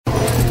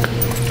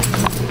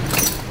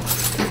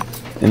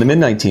In the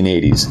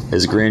mid-1980s,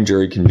 as a grand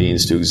jury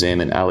convenes to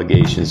examine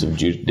allegations of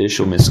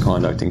judicial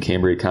misconduct in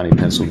Cambria County,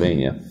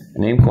 Pennsylvania, a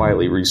name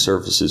quietly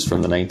resurfaces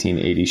from the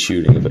 1980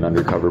 shooting of an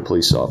undercover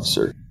police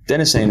officer.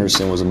 Dennis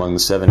Anderson was among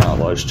the 7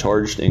 outlaws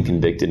charged and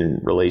convicted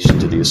in relation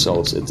to the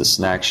assaults at the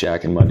Snack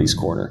Shack in Mundy's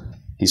Corner.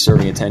 He's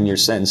serving a 10-year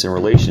sentence in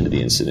relation to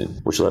the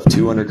incident, which left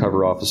 2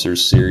 undercover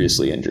officers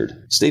seriously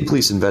injured. State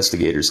police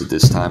investigators at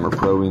this time are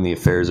probing the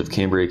affairs of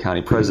Cambria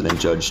County President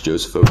Judge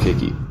Joseph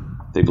O'Kicki.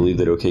 They believe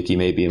that O'Kicki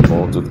may be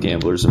involved with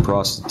gamblers and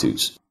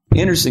prostitutes.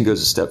 Anderson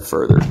goes a step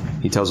further.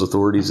 He tells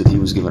authorities that he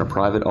was given a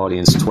private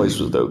audience twice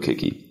with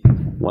O'Kicki,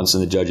 once in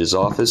the judge's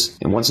office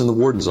and once in the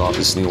warden's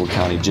office in the Old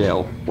County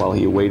Jail while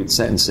he awaited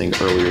sentencing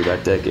earlier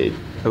that decade.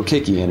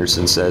 O'Kicki,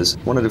 Anderson says,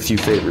 wanted a few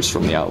favors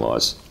from the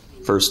outlaws.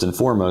 First and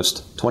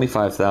foremost,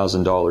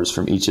 $25,000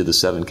 from each of the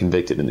 7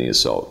 convicted in the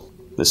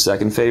assault. The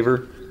second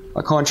favor?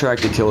 A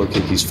contract to kill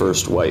O'Kicki's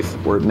first wife,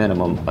 or at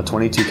minimum, a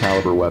 .22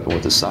 caliber weapon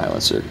with a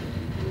silencer.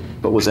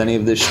 But was any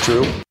of this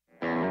true?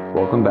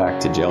 Welcome back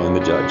to Jailing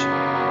the Judge.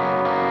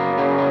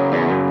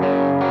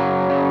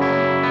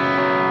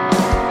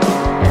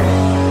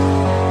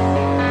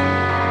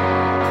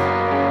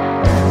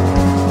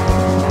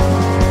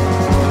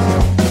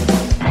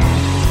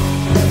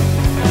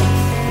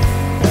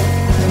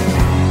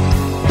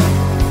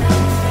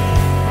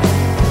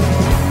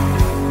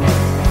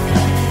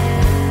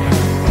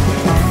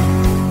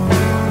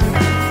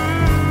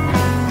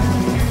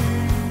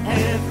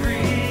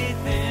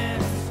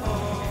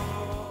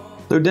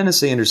 Though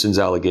Dennis Anderson's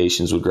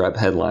allegations would grab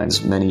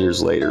headlines many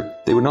years later,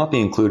 they would not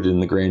be included in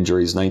the grand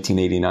jury's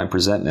 1989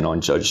 presentment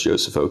on Judge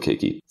Joseph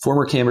O'Kicki.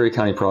 Former Cambria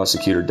County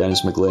prosecutor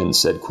Dennis McGlynn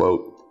said,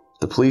 quote,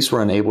 "The police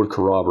were unable to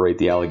corroborate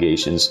the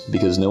allegations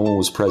because no one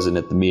was present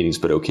at the meetings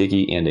but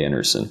O'Kicki and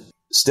Anderson."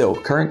 Still,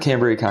 current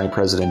Cambria County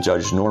President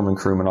Judge Norman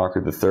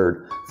Krummenacher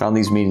III found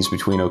these meetings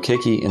between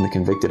O'Kicki and the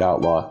convicted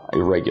outlaw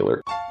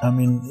irregular. I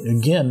mean,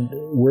 again,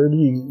 where do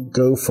you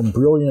go from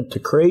brilliant to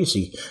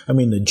crazy? I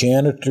mean, the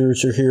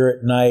janitors are here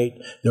at night.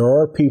 There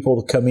are people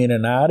that come in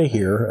and out of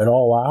here at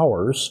all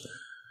hours.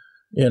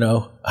 You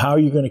know, how are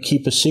you going to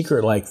keep a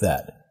secret like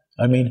that?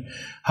 I mean,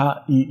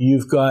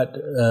 you've got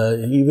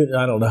even,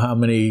 I don't know how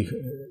many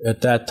at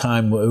that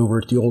time over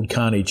at the Old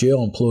County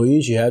Jail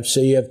employees you have.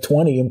 Say you have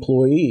 20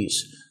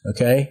 employees.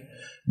 Okay,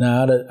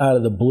 now out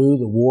of the blue,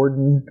 the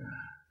warden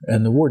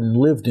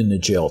lived in the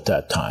jail at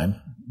that time.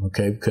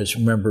 Okay, because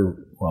remember,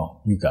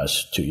 well, you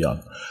guys are too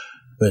young,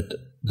 but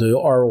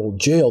our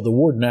old jail, the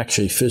warden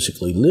actually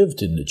physically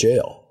lived in the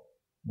jail.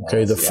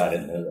 Okay, I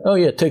didn't know that. Oh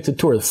yeah, take the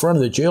tour. The front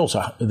of the jail's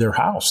their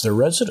house, their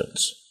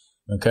residence.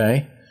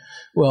 Okay,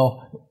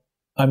 well,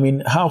 I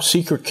mean, how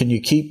secret can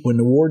you keep when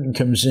the warden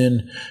comes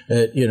in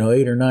at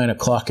 8 or 9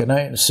 o'clock at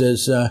night and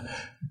says,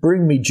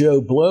 "Bring me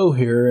Joe Blow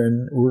here,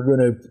 and we're going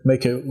to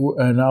make it,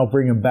 and I'll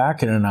bring him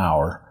back in an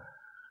hour."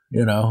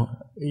 You know,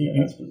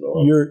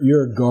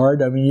 you're a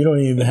guard. I mean, you don't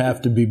even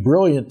have to be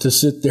brilliant to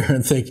sit there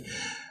and think,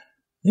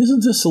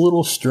 "Isn't this a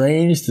little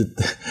strange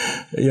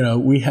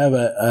that we have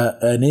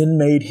an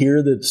inmate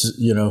here that's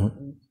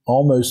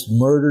almost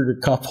murdered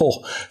a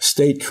couple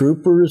state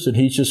troopers, and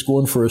he's just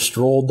going for a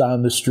stroll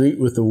down the street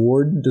with the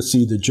warden to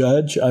see the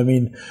judge." I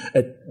mean,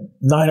 at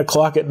 9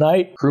 o'clock at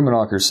night.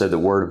 Krummenacher said the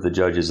word of the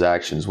judge's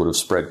actions would have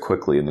spread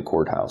quickly in the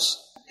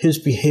courthouse. His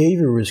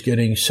behavior was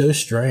getting so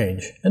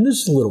strange. And this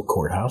is a little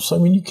courthouse. I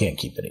mean, you can't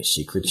keep any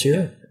secrets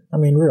here. I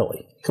mean,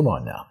 really. Come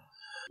on now.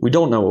 We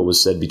don't know what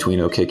was said between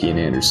O'Kicki and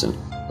Anderson,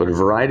 but a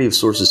variety of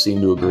sources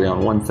seem to agree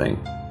on one thing.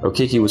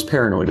 O'Kicki was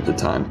paranoid at the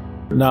time.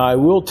 Now, I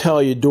will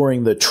tell you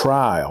during the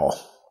trial,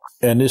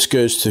 and this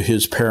goes to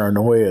his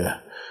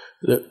paranoia,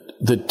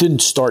 that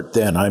didn't start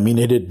then. I mean,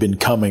 it had been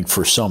coming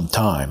for some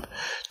time.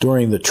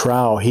 During the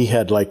trial, he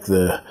had like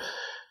the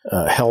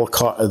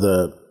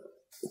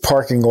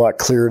parking lot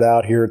cleared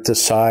out here at the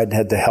side,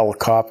 had the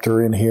helicopter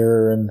in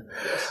here, and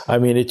I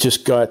mean, it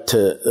just got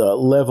to a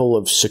level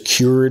of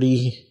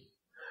security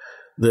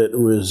that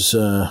was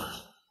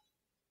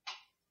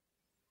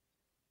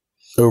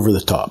over the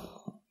top.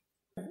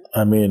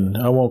 I mean,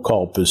 I won't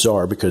call it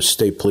bizarre because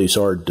state police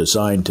are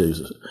designed to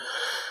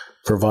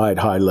provide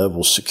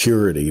high-level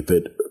security,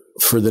 but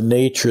for the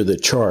nature of the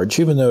charge,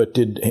 even though it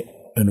did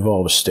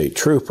involve a state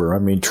trooper, I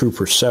mean,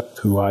 Trooper Sepp,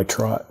 who I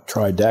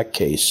tried that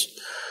case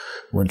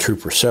when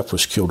Trooper Sepp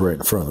was killed right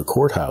in front of the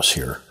courthouse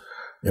here,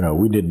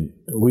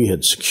 we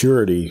had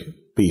security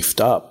beefed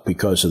up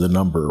because of the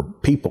number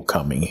of people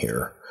coming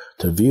here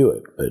to view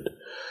it, but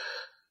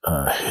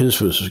his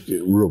was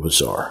real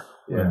bizarre.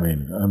 Yeah.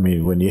 I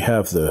mean, when you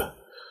have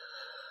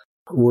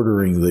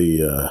ordering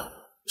the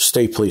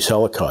state police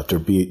helicopter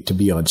to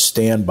be on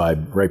standby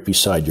right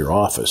beside your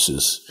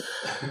offices.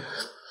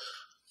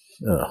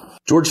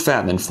 George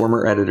Fatman,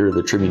 former editor of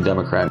the Tribune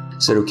Democrat,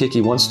 said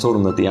O'Kicki once told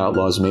him that the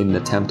outlaws made an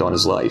attempt on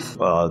his life.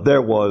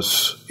 There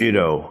was,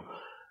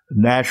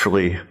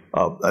 naturally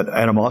an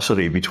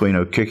animosity between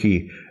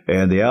O'Kicki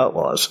and the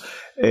outlaws.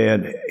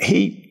 And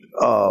he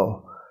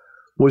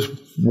was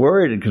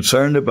worried and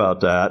concerned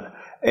about that.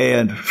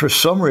 And for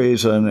some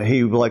reason,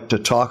 he liked to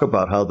talk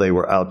about how they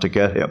were out to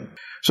get him.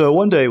 So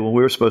one day when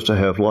we were supposed to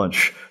have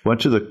lunch,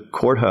 went to the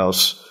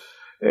courthouse,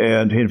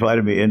 and he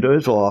invited me into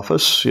his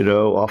office,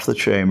 off the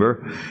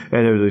chamber, and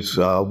there were these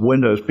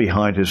windows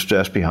behind his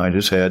desk, behind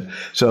his head.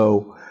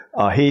 So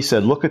he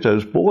said, look at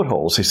those bullet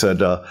holes. He said,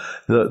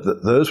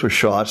 those were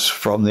shots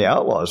from the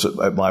outlaws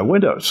at my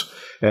windows.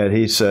 And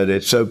he said,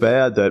 it's so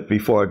bad that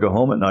before I go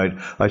home at night,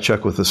 I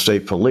check with the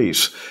state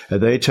police,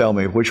 and they tell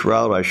me which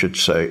route I should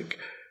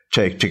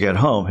take to get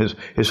home.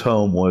 His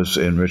home was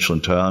in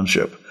Richland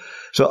Township.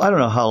 So I don't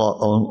know how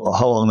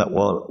long that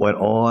went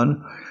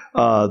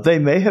on. They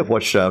may have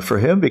watched out for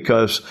him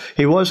because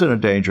he was in a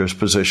dangerous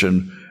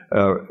position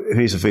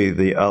vis-a-vis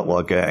the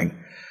outlaw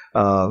gang.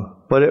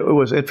 But it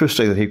was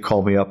interesting that he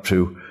called me up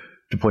to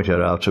point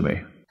that out to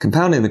me.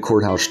 Compounding the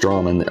courthouse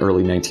drama in the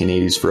early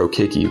 1980s for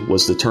O'Kickey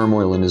was the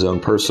turmoil in his own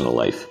personal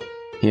life.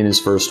 He and his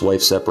first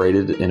wife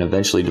separated and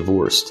eventually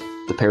divorced.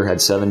 The pair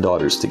had 7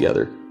 daughters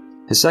together.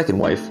 His second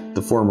wife,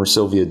 the former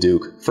Sylvia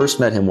Duke, first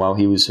met him while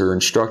he was her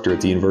instructor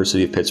at the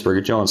University of Pittsburgh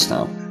at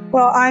Johnstown.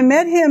 Well, I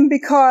met him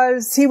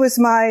because he was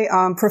my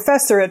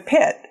professor at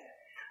Pitt.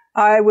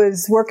 I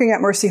was working at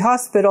Mercy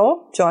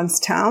Hospital,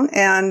 Johnstown,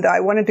 and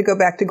I wanted to go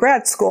back to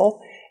grad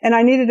school, and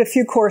I needed a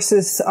few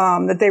courses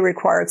that they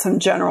required, some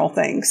general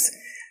things.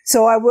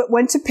 So I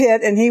went to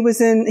Pitt, and he was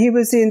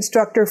the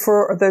instructor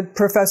for the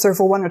professor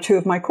for 1 or 2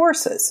 of my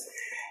courses.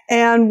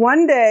 And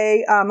one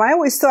day, I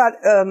always thought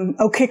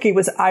O'Kickey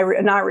was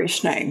an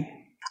Irish name.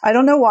 I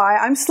don't know why.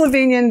 I'm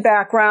Slovenian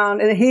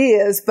background, and he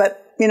is, but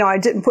I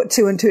didn't put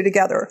 2 and 2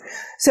 together.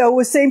 So it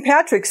was St.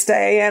 Patrick's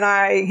Day,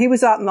 and he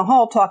was out in the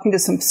hall talking to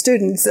some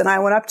students, and I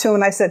went up to him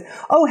and I said,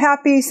 "Oh,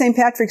 happy St.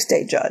 Patrick's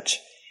Day, Judge."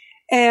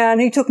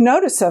 And he took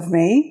notice of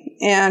me,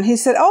 and he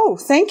said, "Oh,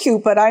 thank you,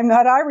 but I'm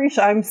not Irish,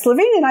 I'm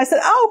Slovenian." I said,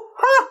 "Oh,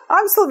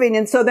 I'm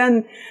Slovenian." So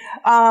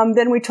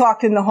then we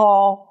talked in the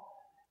hall,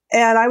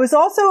 and I was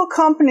also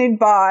accompanied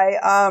by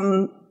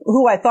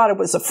who I thought it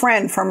was a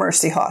friend from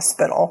Mercy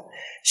Hospital.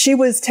 She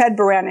was Ted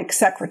Baranik's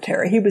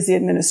secretary. He was the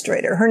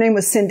administrator. Her name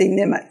was Cindy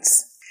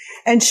Nimitz.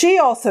 And she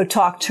also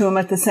talked to him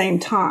at the same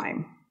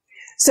time.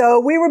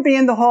 So we would be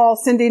in the hall,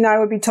 Cindy and I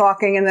would be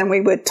talking, and then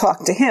we would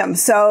talk to him.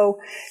 So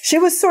she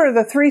was sort of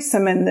the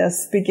threesome in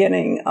this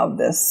beginning of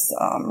this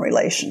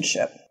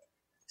relationship.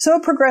 So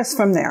it progressed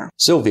from there.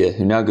 Sylvia,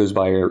 who now goes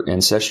by her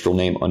ancestral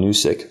name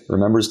Anusik,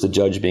 remembers the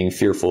judge being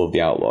fearful of the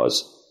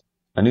outlaws.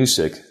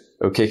 Anusik,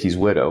 O'Kickey's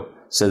widow,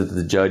 said that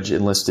the judge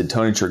enlisted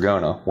Tony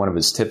Tragona, one of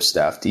his tip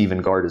staff, to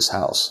even guard his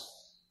house.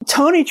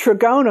 Tony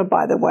Tragona,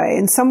 by the way,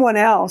 and someone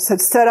else had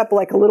set up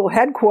like a little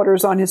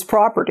headquarters on his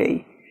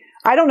property.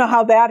 I don't know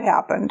how that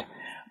happened,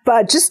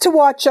 but just to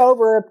watch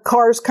over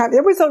cars come.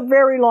 There was a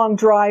very long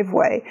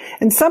driveway,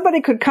 and somebody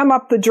could come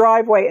up the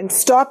driveway and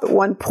stop at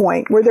one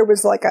point where there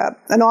was like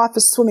an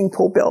office swimming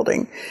pool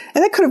building,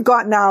 and they could have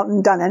gotten out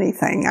and done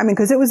anything. I mean,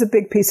 because it was a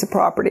big piece of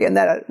property, and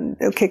that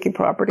O'Kickey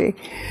property.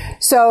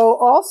 So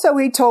also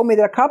he told me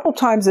that a couple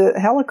times a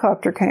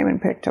helicopter came and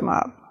picked him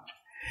up.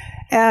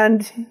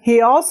 And he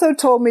also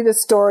told me the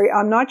story,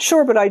 I'm not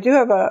sure, but I do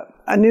have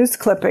a news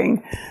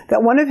clipping,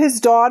 that one of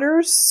his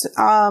daughter's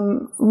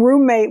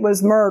roommate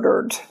was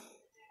murdered.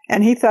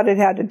 And he thought it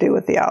had to do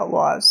with the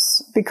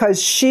outlaws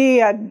because she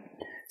had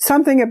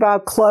something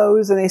about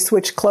clothes and they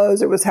switched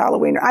clothes. It was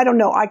Halloween. I don't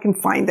know. I can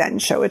find that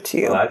and show it to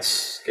you. Well, that's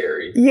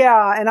scary.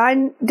 Yeah. And I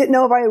didn't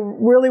know if I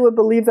really would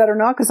believe that or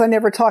not because I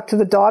never talked to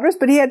the daughters,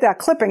 but he had that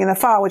clipping in the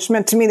file, which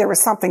meant to me there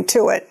was something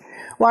to it.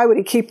 Why would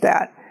he keep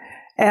that?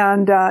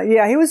 And,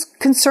 he was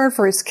concerned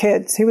for his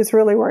kids. He was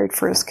really worried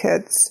for his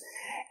kids.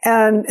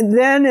 And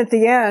then at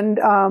the end,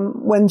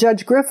 when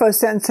Judge Griffo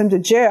sentenced him to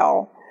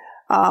jail,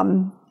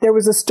 there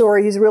was a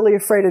story, he's really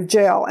afraid of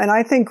jail. And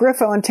I think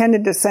Griffo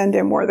intended to send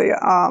him where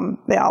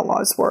the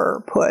outlaws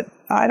were put.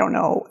 I don't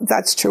know if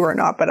that's true or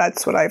not, but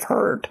that's what I've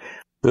heard.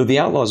 Though the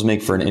outlaws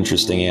make for an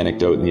interesting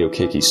anecdote in the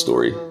O'Kickey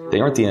story, they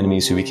aren't the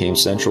enemies who became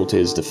central to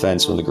his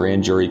defense when the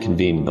grand jury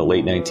convened in the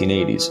late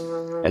 1980s.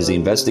 As the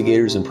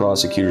investigators and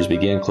prosecutors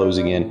began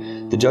closing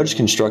in, the judge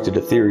constructed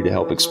a theory to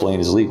help explain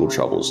his legal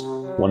troubles,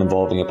 one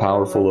involving a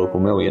powerful local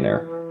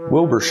millionaire.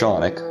 Wilbur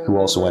Shawnick, who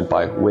also went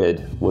by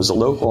Wid, was a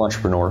local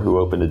entrepreneur who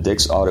opened a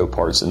Dick's Auto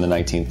Parts in the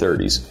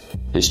 1930s.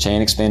 His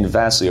chain expanded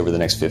vastly over the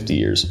next 50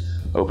 years,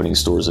 opening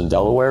stores in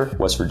Delaware,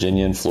 West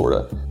Virginia, and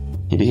Florida.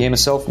 He became a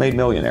self-made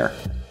millionaire,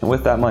 and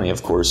with that money,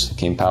 of course,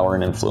 came power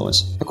and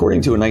influence.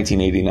 According to a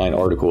 1989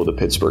 article of the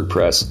Pittsburgh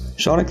Press,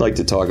 Shawnick liked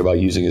to talk about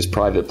using his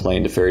private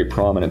plane to ferry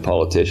prominent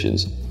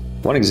politicians.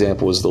 One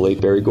example was the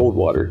late Barry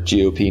Goldwater,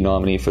 GOP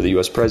nominee for the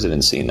U.S.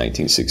 presidency in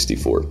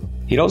 1964.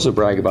 He'd also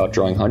brag about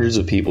drawing hundreds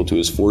of people to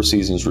his Four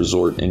Seasons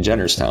resort in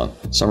Jennerstown,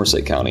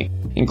 Somerset County,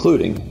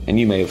 including, and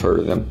you may have heard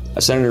of him,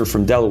 a senator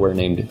from Delaware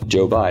named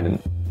Joe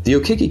Biden. The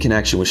O'Kickey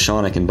connection with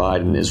Shawnick and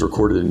Biden is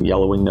recorded in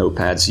yellowing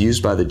notepads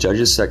used by the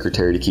judge's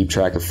secretary to keep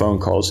track of phone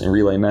calls and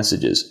relay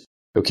messages.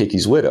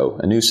 O'Kickey's widow,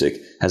 Anusik,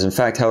 has in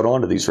fact held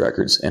onto these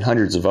records and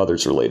hundreds of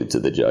others related to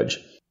the judge.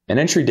 An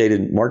entry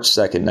dated March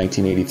 2,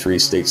 1983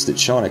 states that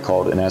Shawnick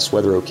called and asked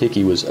whether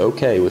O'Kickey was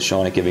okay with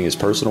Shawnick giving his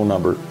personal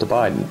number to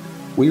Biden,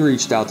 We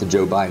reached out to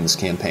Joe Biden's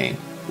campaign.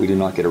 We did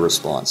not get a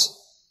response.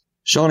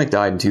 Schoeneck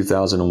died in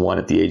 2001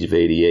 at the age of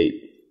 88.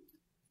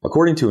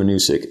 According to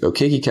Anusik,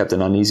 Okicki kept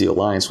an uneasy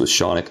alliance with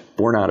Schoeneck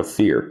born out of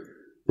fear.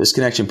 This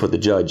connection put the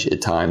judge,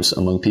 at times,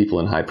 among people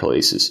in high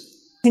places.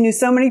 He knew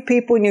so many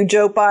people. He knew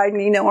Joe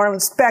Biden. He knew Arlen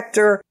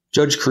Specter.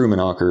 Judge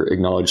Krummenacher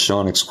acknowledged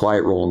Schoeneck's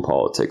quiet role in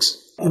politics.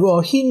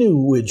 Well, he knew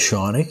Wid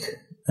Schoeneck.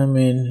 I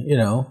mean,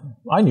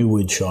 I knew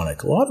Wid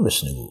Schoeneck. A lot of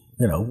us knew.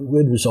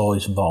 Wid was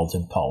always involved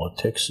in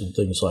politics and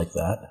things like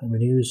that. I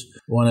mean, he was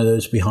one of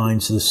those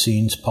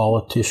behind-the-scenes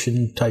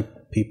politician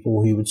type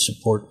people. He would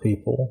support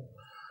people,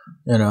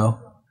 But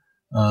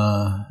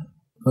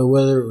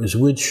whether it was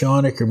Wid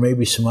Schoeneck or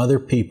maybe some other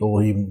people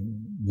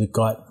that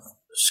got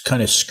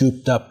kind of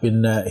scooped up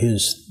in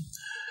his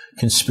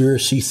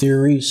conspiracy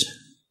theories,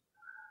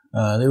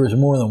 there was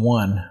more than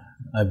one,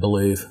 I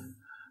believe.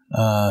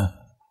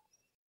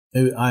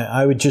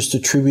 I would just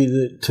attribute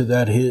it to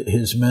that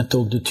his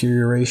mental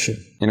deterioration.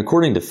 And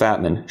according to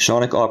Fatman,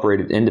 Schoeneck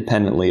operated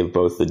independently of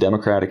both the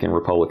Democratic and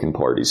Republican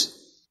parties.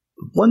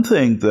 One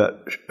thing that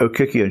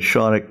Okicki and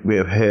Schoeneck may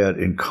have had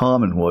in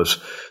common was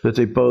that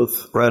they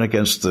both ran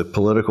against the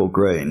political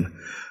grain.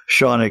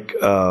 Schoeneck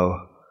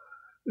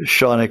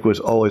was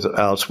always at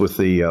outs with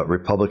the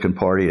Republican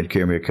Party in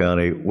Cambria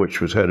County,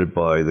 which was headed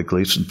by the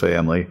Gleason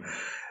family.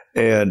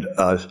 And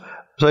as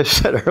I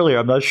said earlier,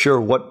 I'm not sure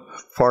what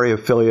party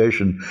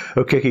affiliation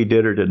Okicki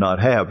did or did not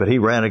have, but he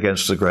ran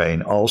against the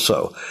grain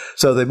also.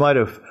 So they might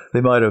have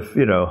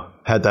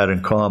had that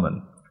in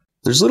common.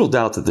 There's little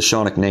doubt that the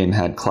Schoeneck name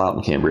had clout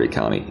in Cambria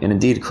County, and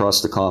indeed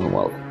across the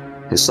Commonwealth.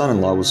 His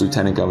son-in-law was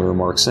Lieutenant Governor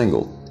Mark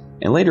Singal,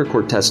 and later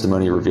court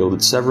testimony revealed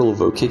that several of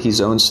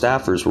Okicki's own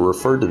staffers were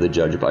referred to the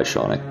judge by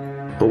Schoeneck.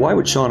 But why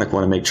would Schoeneck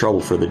want to make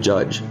trouble for the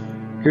judge?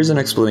 Here's an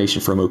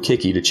explanation from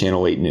Okicki to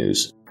Channel 8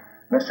 News.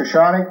 Mr.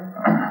 Schoeneck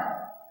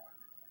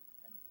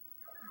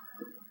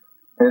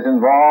is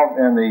involved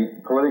in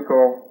the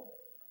political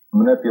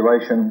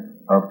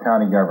manipulation of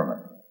county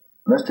government.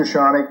 Mr.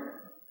 Schoeneck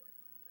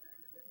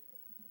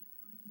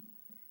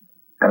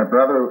had a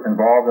brother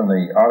involved in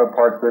the auto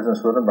parts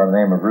business with him by the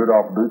name of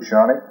Rudolph Boot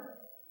Schoeneck.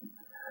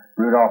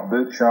 Rudolph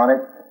Boot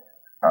Schoeneck,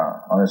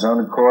 on his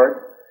own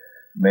accord,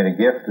 made a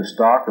gift to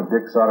stock of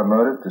Dick's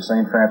Automotive to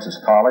St. Francis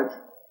College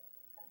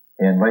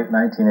in late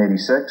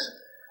 1986.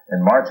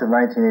 In March of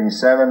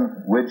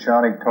 1987, Wid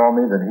Schoeneck told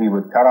me that he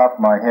would cut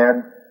off my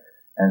head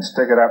and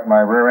stick it up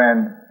my rear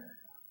end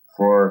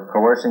for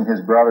coercing his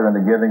brother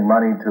into giving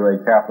money to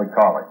a Catholic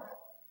college.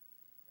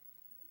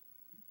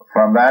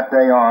 From that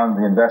day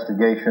on, the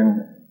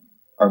investigation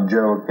of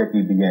Joe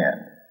Okicki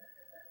began.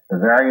 The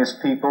various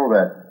people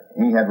that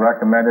he had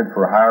recommended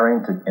for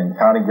hiring in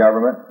county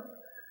government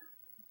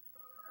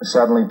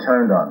suddenly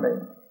turned on me.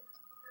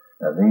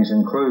 Now, these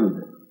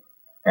include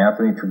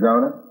Anthony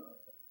Trigona,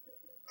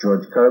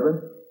 George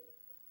Coburn,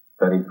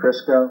 Betty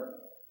Crisco,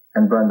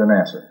 and Brenda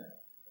Nassar,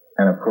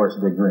 and of course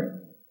Dick Green.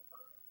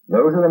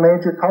 Those are the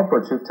major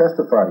culprits who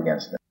testified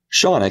against me.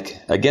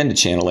 Schoeneck, again to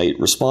Channel 8,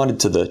 responded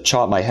to the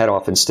chop my head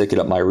off and stick it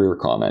up my rear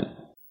comment.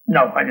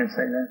 No, I didn't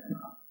say that. No.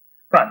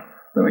 But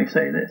let me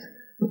say this.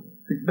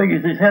 As big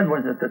as his head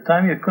was at the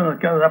time, you couldn't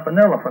have got it up an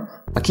elephant.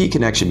 A key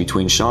connection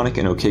between Schoeneck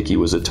and Okicki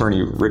was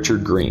attorney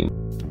Richard Green,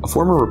 a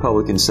former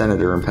Republican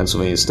senator in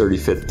Pennsylvania's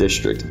 35th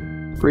District.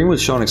 Green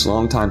was Schoeneck's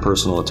longtime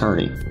personal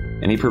attorney,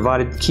 and he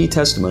provided key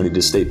testimony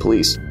to state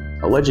police,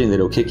 alleging that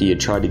Okicki had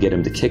tried to get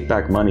him to kick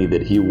back money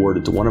that he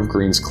awarded to one of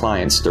Green's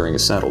clients during a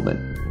settlement.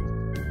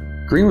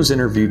 Green was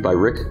interviewed by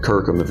Rick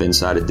Kirkham of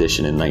Inside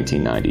Edition in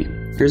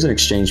 1990. Here's an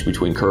exchange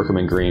between Kirkham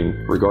and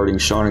Green regarding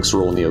Schoeneck's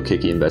role in the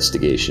Okicki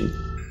investigation.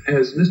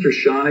 Has Mr.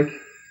 Schoeneck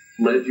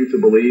led you to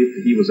believe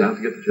that he was out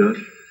to get the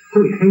judge?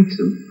 Oh, he hates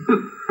him.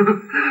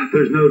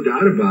 There's no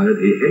doubt about it.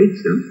 He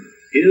hates him.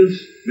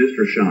 Is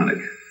Mr.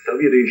 Schoeneck,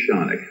 W.D.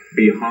 Schoeneck,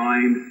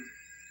 behind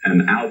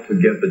an out to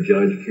get the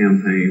judge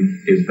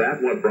campaign? Is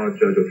that what brought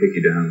Judge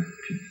Okicki down?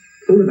 To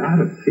pull it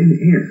out of thin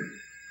air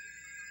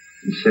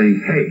and saying,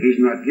 hey, he's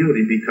not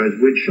guilty because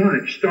Wid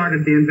Schoeneck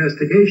started the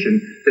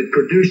investigation that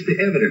produced the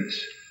evidence.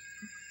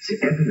 It's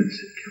the evidence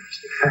that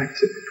counts, the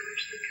facts that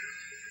produce the counts.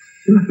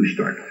 Not who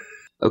started it.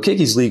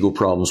 Okicki's legal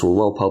problems were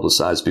well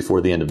publicized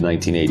before the end of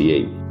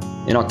 1988.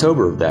 In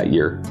October of that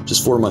year,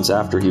 just 4 months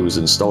after he was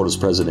installed as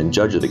president and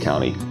judge of the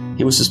county,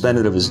 he was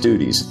suspended of his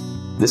duties.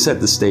 This set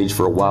the stage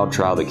for a wild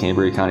trial that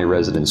Cambria County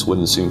residents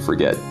wouldn't soon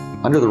forget.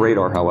 Under the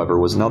radar, however,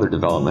 was another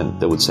development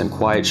that would send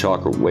quiet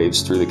shock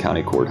waves through the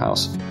county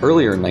courthouse.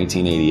 Earlier in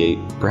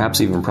 1988, perhaps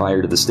even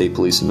prior to the state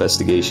police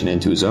investigation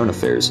into his own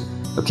affairs,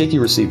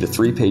 Okicki received a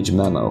 3-page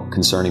memo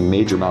concerning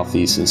major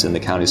malfeasance in the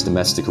county's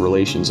domestic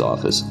relations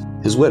office.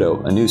 His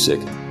widow,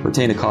 Anusik,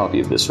 retained a copy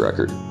of this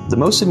record. The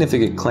most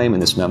significant claim in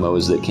this memo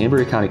is that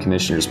Cambria County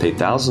commissioners paid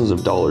thousands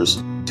of dollars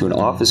to to an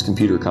office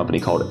computer company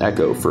called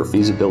Echo for a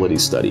feasibility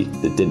study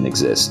that didn't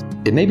exist.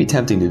 It may be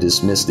tempting to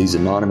dismiss these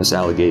anonymous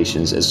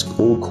allegations as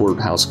old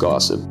courthouse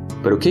gossip,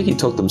 but Okicki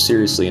took them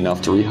seriously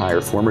enough to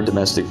rehire former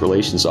Domestic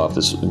Relations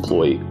Office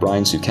employee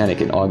Brian Sukenik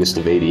in August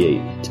of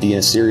 '88 to begin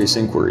a serious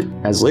inquiry.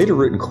 As later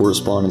written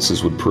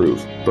correspondences would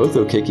prove, both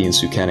Okicki and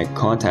Sukenik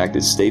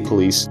contacted state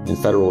police and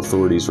federal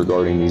authorities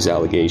regarding these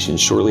allegations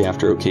shortly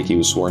after Okicki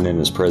was sworn in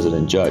as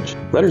president judge.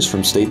 Letters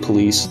from state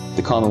police,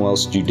 the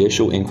Commonwealth's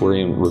Judicial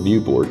Inquiry and Review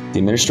Board, the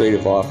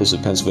Administrative Office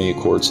of Pennsylvania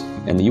Courts,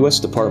 and the U.S.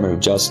 Department of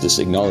Justice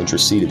acknowledged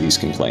receipt of these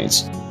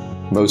complaints.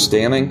 Most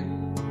damning,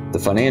 the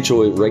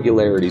financial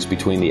irregularities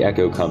between the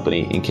Echo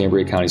Company and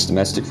Cambria County's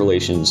Domestic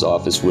Relations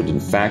Office would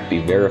in fact be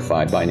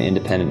verified by an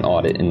independent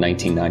audit in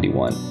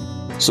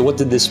 1991. So what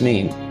did this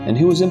mean, and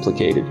who was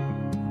implicated?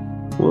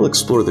 We'll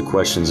explore the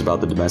questions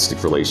about the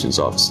Domestic Relations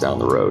Office down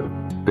the road,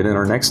 but in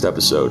our next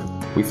episode,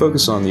 we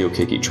focus on the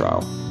Okicki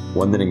trial,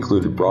 one that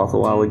included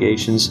brothel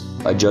allegations,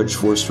 a judge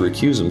forced to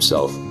recuse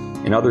himself,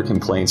 and other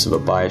complaints of a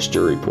biased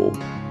jury pool.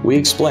 We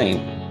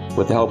explain,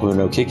 with the help of an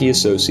Okicki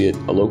associate,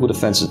 a local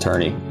defense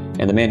attorney,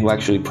 and the man who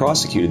actually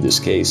prosecuted this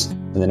case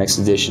in the next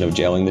edition of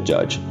Jailing the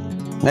Judge.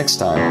 Next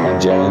time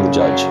on Jailing the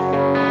Judge.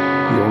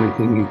 The only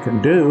thing you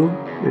can do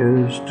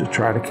is to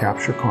try to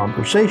capture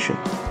conversation.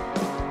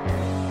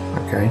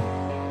 Okay?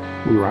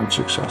 We were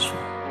unsuccessful.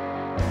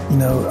 You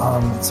know,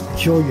 it's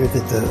peculiar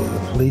that the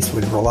police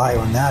would rely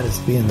on that as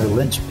being their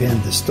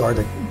linchpin to start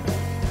a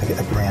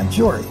grand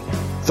jury.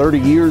 30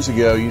 years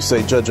ago, you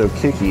say Judge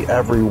Okicki,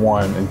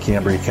 everyone in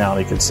Cambria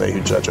County could say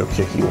who Judge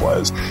Okicki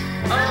was.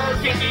 Oh,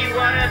 Kiki,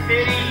 what a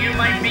pity, you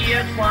might be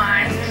a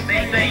swine.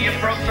 They say you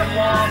broke some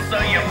laws, so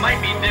you might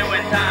be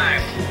doing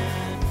time.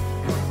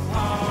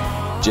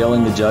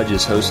 Jailing the Judge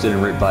is hosted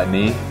and written by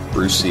me,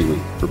 Bruce Seeley.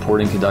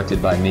 Reporting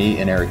conducted by me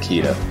and Eric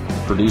Kita.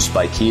 Produced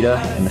by Kita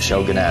and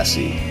Michelle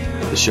Ganassi.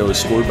 The show is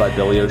scored by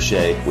Billy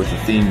O'Shea, with the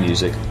theme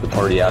music, The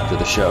Party After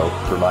the Show,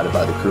 provided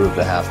by the crew of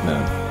The Half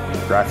Moon.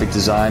 Graphic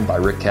design by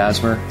Rick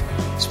Kasmer.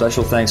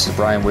 Special thanks to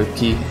Brian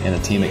Whipke and the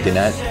team at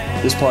Gannett.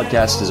 This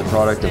podcast is a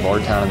product of Our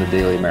Town and the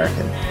Daily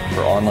American.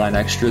 For online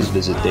extras,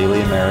 visit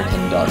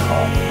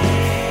dailyamerican.com.